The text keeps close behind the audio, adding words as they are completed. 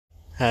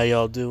How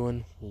y'all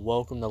doing?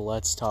 Welcome to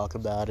Let's Talk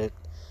About It.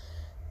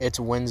 It's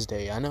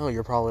Wednesday. I know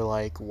you're probably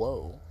like,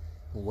 whoa,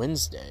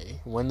 Wednesday?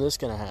 When this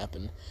gonna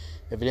happen?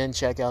 If you didn't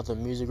check out the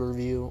music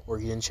review or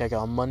you didn't check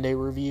out Monday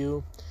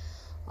review,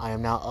 I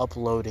am now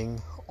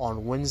uploading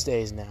on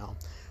Wednesdays now.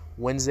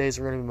 Wednesdays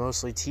are going to be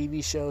mostly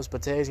TV shows,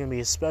 but today's going to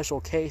be a special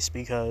case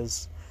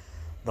because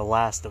The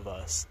Last of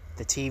Us,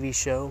 the TV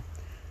show,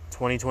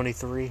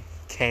 2023,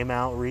 came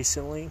out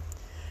recently,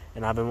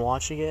 and I've been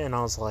watching it, and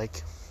I was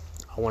like,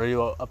 I want to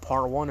do a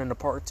part 1 and a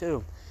part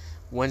 2.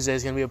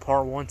 Wednesday's going to be a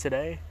part 1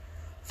 today.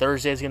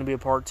 Thursday's going to be a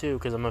part 2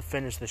 because I'm going to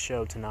finish the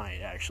show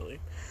tonight,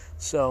 actually.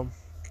 So,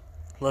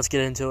 let's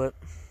get into it.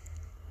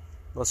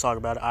 Let's talk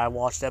about it. I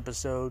watched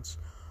episodes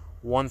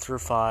 1 through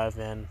 5,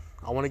 and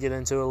I want to get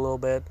into it a little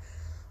bit.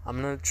 I'm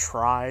going to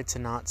try to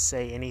not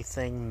say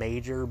anything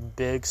major,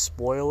 big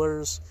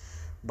spoilers,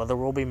 but there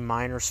will be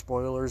minor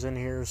spoilers in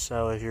here,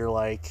 so if you're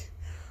like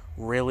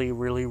really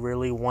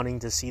wanting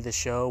to see the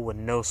show with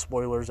no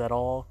spoilers at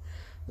all,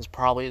 this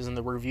probably isn't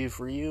the review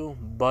for you.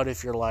 But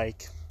if you're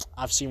like,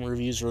 I've seen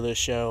reviews for this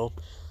show,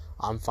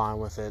 I'm fine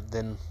with it,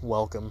 then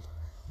welcome,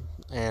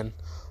 and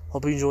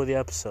hope you enjoy the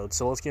episode.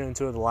 So let's get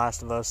into it. The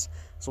Last of Us.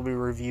 So we'll be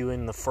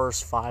reviewing the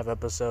first 5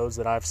 episodes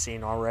that I've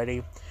seen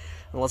already,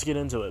 and let's get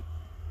into it.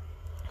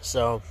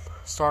 So,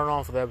 starting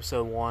off with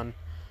episode 1.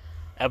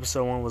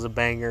 Episode 1 was a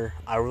banger.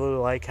 I really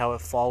like how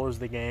it follows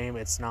the game.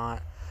 It's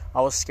not...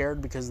 I was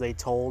scared because they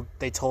told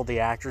the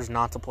actors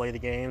not to play the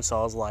game, so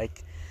I was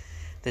like,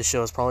 this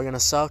show is probably going to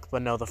suck.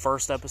 But no, the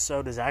first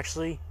episode is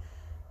actually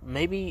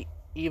maybe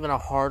even a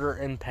harder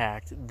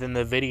impact than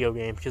the video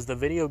game, because the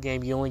video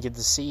game you only get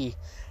to see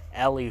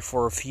Ellie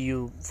for a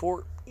few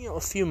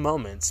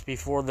moments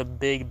before the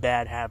big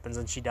bad happens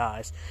and she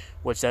dies,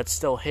 which that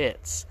still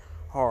hits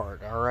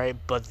hard, alright?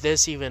 But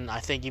this I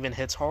think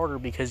hits harder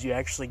because you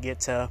actually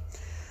get to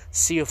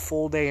see a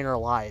full day in her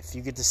life.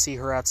 You get to see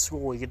her at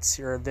school, you get to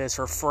see her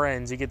her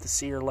friends, you get to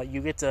see her,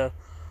 you get to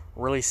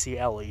really see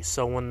Ellie.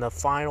 So when the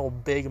final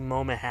big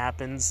moment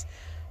happens,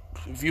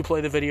 if you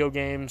play the video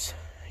games,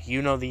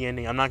 you know the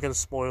ending. I'm not going to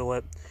spoil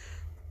it.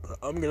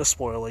 I'm going to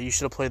spoil it. You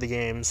should have played the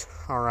games,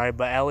 alright?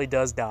 But Ellie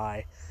does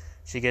die.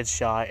 She gets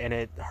shot, and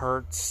it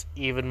hurts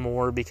even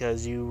more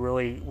because you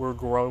really were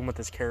growing with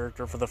this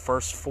character for the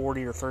first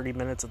 40 or 30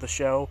 minutes of the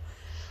show.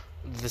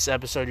 This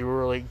episode, you were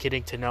really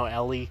getting to know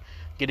Ellie,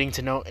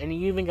 and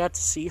you even got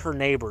to see her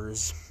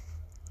neighbors.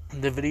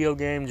 The video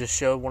game just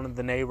showed one of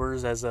the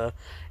neighbors as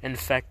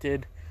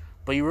infected,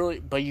 but you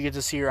get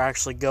to see her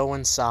actually go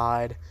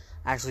inside,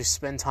 actually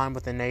spend time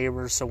with the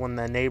neighbors, so when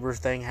the neighbor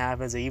thing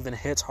happens, it even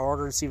hits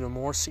harder, it's even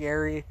more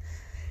scary.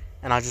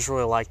 And I just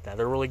really like that.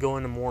 They're really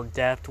going into more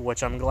depth,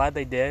 which I'm glad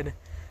they did.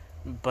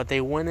 But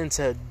they went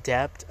into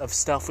depth of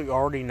stuff we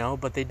already know,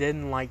 but they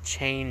didn't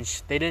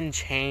change. They didn't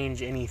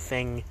change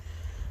anything.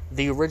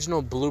 The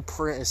original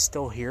blueprint is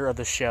still here of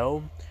the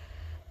show,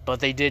 but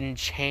they didn't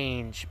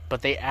change.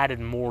 But they added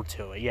more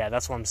to it. Yeah,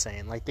 that's what I'm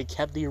saying. They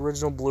kept the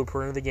original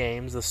blueprint of the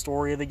games, the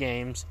story of the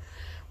games,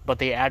 but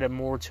they added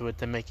more to it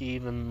to make it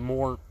even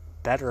more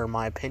better, in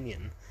my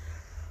opinion.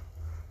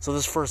 So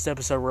this first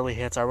episode really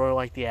hits. I really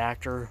like the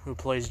actor who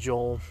plays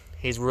Joel.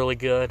 He's really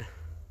good.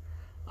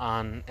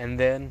 And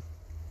then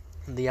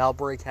the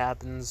outbreak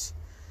happens.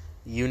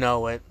 You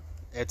know it.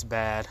 It's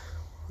bad.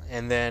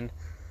 And then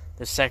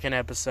the second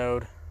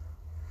episode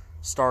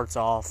starts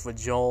off with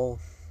Joel.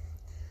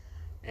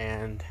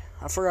 And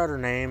I forgot her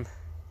name.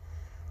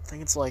 I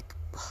think it's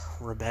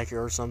Rebecca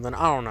or something.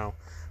 I don't know.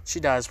 She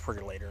dies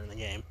pretty later in the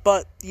game.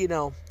 But,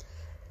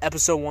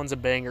 episode 1's a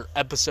banger.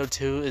 Episode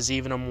 2 is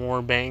even a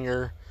more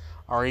banger.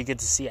 Or you get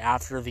to see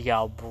after the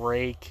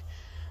outbreak,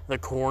 the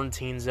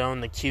quarantine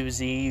zone, the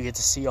QZ. You get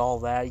to see all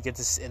that.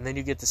 And then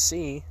you get to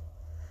see.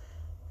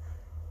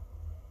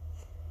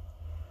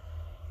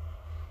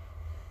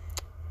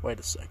 Wait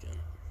a second.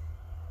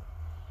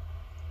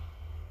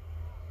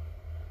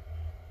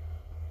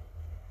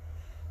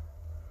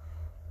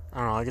 I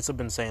don't know. I guess I've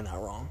been saying that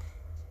wrong.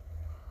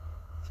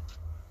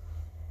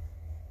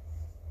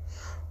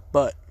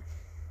 But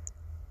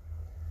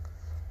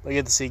you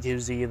get to see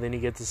QZ, and then you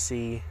get to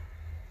see.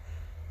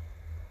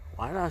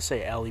 Why did I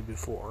say Ellie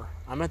before?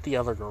 I meant the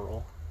other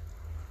girl.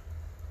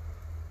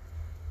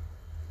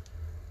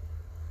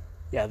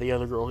 Yeah, the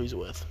other girl he's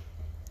with.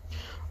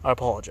 I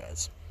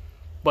apologize.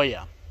 But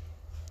yeah.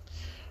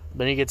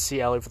 Then you get to see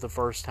Ellie for the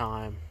first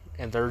time.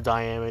 And their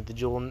dynamic, the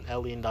Joel and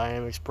Ellie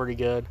dynamic's pretty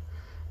good.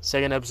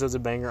 Second episode's a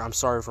banger. I'm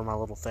sorry for my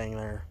little thing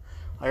there.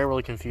 I got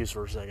really confused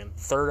for a second.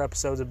 Third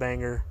episode's a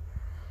banger.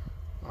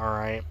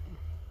 Alright.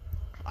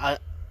 I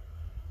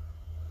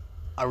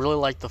really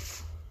like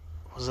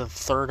was it the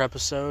third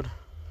episode?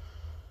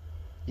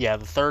 Yeah,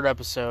 the third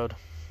episode.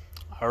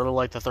 I really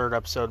like the third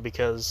episode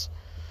because...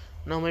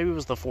 No, maybe it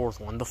was the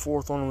fourth one. The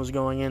fourth one was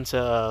going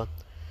into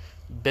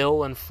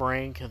Bill and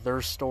Frank,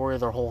 their story,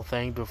 their whole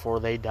thing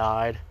before they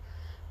died.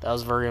 That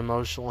was very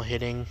emotional,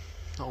 hitting.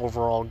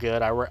 Overall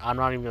good. I'm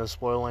not even going to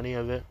spoil any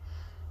of it.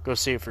 Go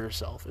see it for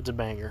yourself. It's a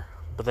banger.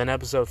 But then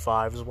episode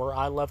 5 is where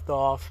I left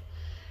off.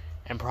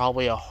 And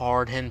probably a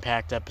hard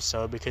impact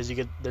episode because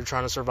they're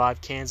trying to survive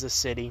Kansas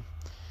City.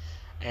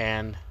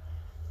 And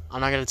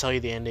I'm not going to tell you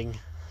the ending.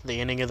 The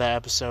ending of that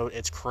episode,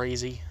 it's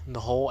crazy. The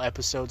whole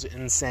episode's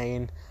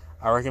insane.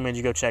 I recommend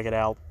you go check it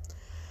out.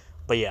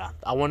 But yeah,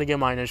 I want to give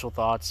my initial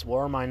thoughts. What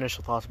are my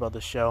initial thoughts about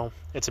this show?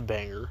 It's a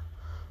banger.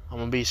 I'm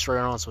going to be straight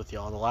honest with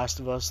y'all. The Last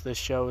of Us, this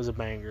show is a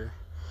banger.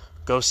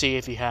 Go see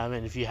if you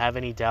haven't. If you have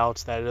any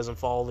doubts that it doesn't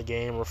follow the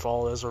game or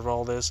follow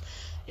this,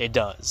 it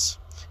does.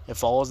 It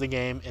follows the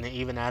game, and it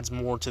even adds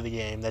more to the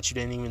game that you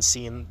didn't even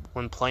see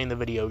when playing the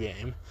video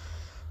game.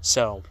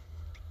 So,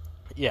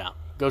 yeah,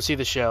 go see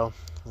the show.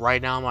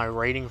 Right now, my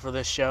rating for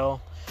this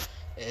show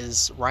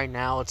is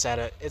it's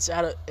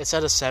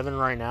at a 7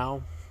 right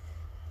now.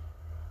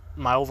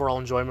 My overall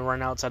enjoyment right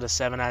now, it's at a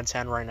 7 out of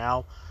 10 right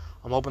now.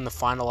 I'm hoping the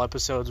final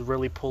episodes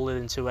really pull it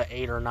into an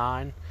 8 or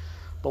 9,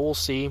 but we'll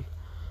see.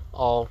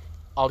 I'll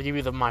give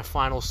you my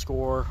final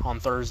score on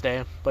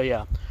Thursday. But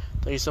yeah,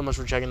 thank you so much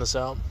for checking this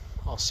out.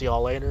 I'll see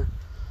y'all later,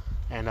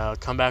 and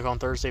come back on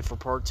Thursday for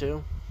part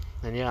 2.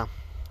 And yeah,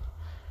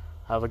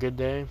 have a good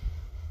day.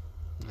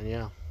 And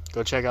yeah,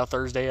 go check out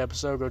Thursday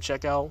episode. Go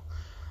check out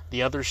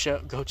the other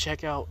show. Go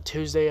check out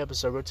Tuesday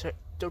episode.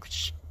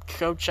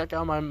 Go check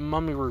out my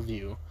Mummy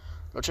review.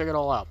 Go check it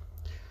all out.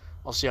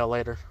 I'll see y'all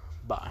later.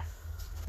 Bye.